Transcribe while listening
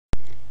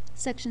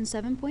Section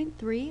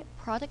 7.3,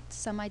 Product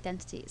Sum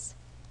Identities.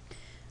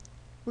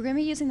 We're going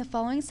to be using the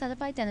following set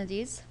of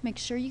identities. Make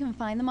sure you can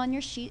find them on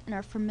your sheet and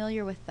are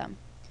familiar with them.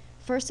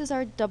 First is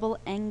our double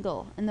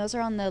angle, and those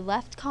are on the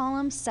left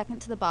column, second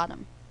to the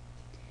bottom.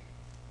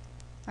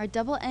 Our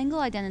double angle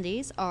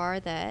identities are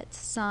that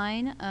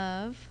sine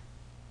of,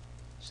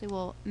 actually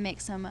we'll make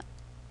some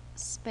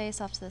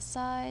space off to the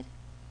side.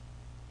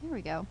 Here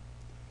we go.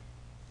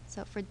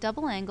 So for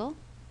double angle,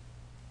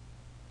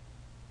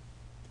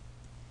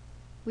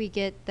 we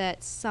get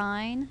that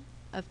sine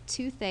of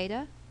 2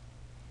 theta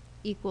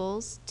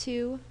equals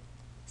 2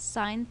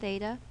 sine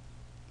theta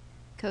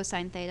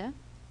cosine theta.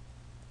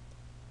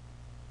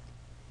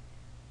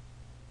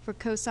 For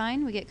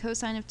cosine, we get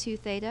cosine of 2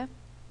 theta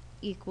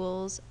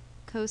equals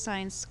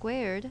cosine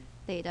squared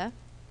theta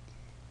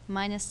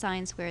minus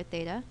sine squared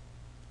theta,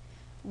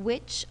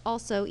 which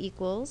also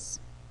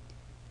equals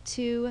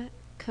 2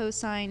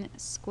 cosine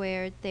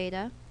squared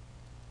theta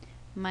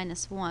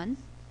minus 1,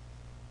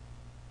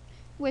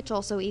 which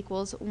also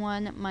equals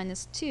 1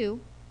 minus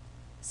 2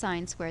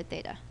 sine squared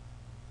theta.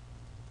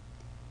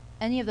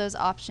 Any of those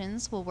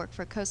options will work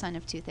for cosine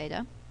of 2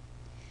 theta.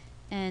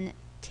 And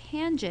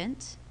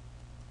tangent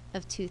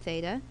of 2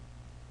 theta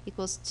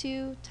equals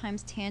 2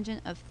 times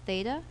tangent of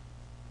theta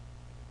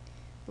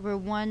over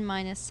 1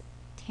 minus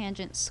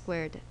tangent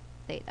squared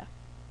theta.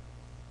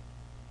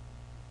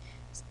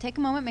 So take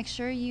a moment, make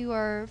sure you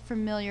are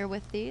familiar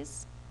with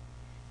these.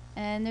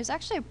 And there's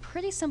actually a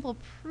pretty simple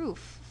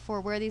proof for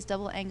where these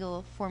double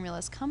angle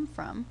formulas come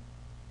from.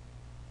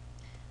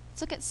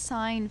 Let's look at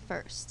sine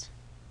first.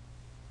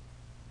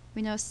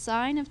 We know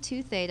sine of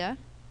 2 theta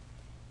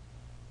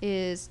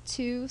is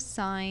 2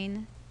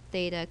 sine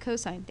theta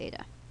cosine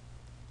theta.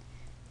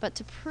 But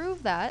to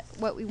prove that,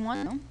 what we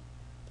want to do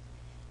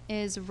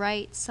is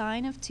write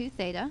sine of 2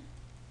 theta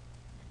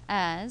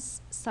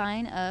as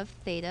sine of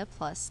theta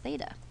plus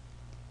theta.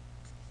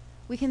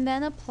 We can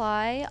then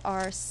apply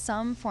our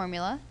sum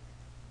formula.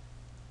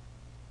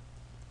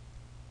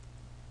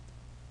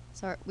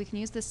 So we can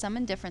use the sum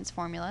and difference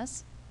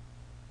formulas.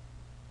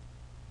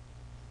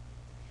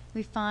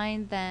 We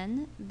find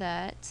then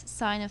that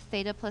sine of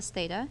theta plus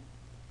theta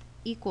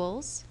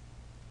equals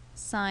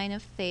sine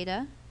of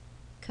theta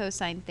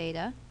cosine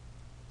theta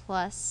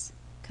plus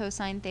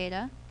cosine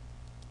theta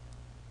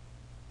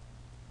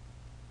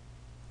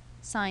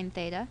sine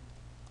theta,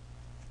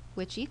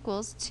 which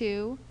equals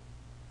 2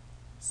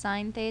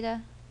 sine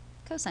theta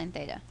cosine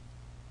theta.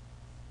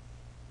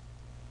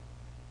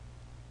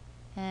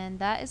 And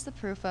that is the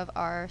proof of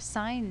our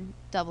sine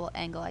double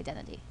angle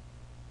identity.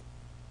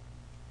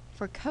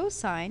 For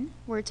cosine,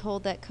 we're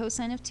told that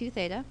cosine of 2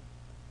 theta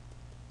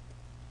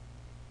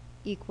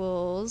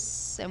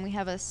equals, and we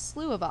have a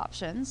slew of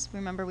options.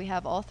 Remember, we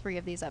have all 3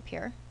 of these up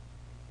here.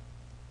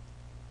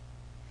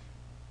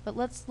 But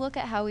let's look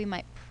at how we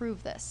might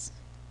prove this.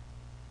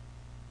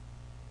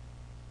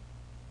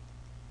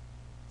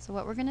 So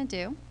what we're going to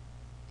do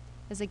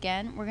is,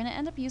 again, we're going to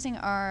end up using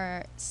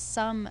our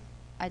sum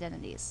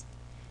identities.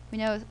 We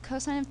know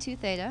cosine of 2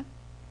 theta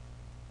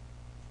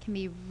can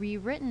be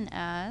rewritten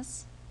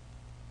as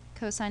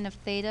cosine of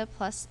theta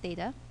plus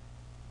theta.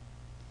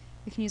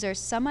 We can use our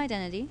sum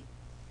identity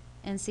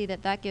and see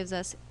that that gives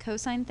us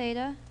cosine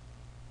theta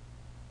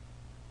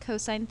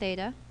cosine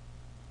theta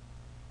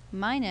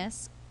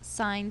minus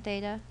sine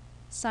theta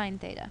sine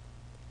theta,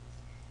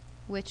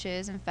 which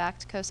is in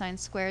fact cosine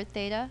squared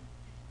theta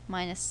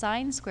minus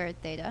sine squared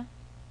theta.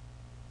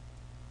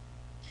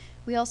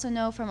 We also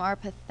know from our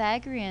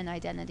Pythagorean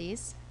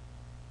identities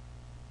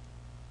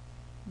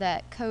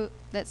that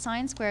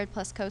sine squared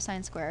plus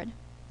cosine squared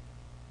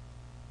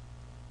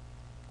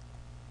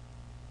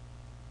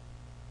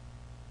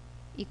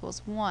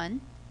equals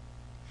 1,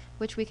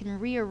 which we can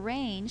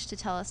rearrange to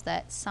tell us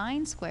that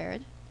sine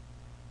squared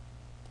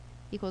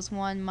equals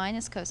 1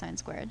 minus cosine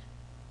squared,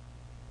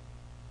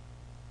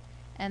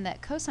 and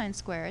that cosine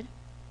squared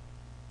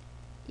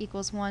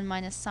equals 1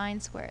 minus sine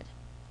squared.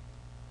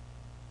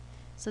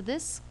 So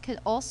this could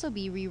also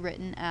be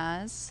rewritten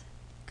as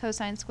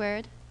cosine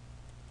squared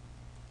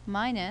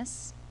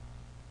minus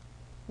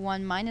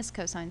 1 minus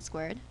cosine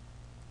squared,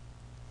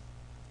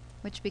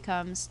 which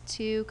becomes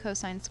 2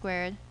 cosine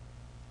squared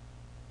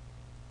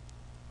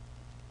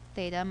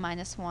theta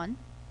minus 1.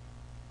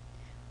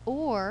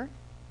 Or,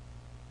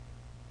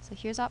 so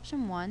here's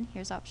option 1,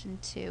 here's option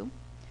 2.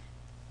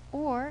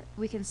 Or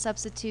we can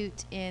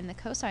substitute in the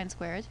cosine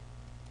squared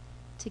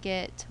to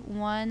get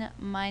 1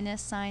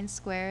 minus sine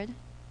squared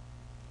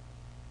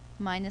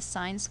minus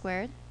sine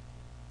squared,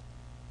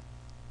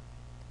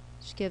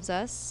 which gives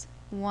us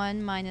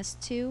 1 minus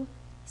 2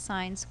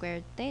 sine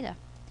squared theta.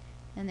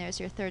 And there's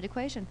your third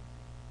equation.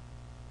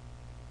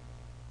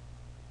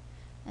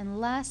 And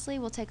lastly,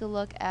 we'll take a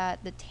look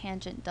at the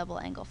tangent double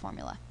angle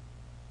formula.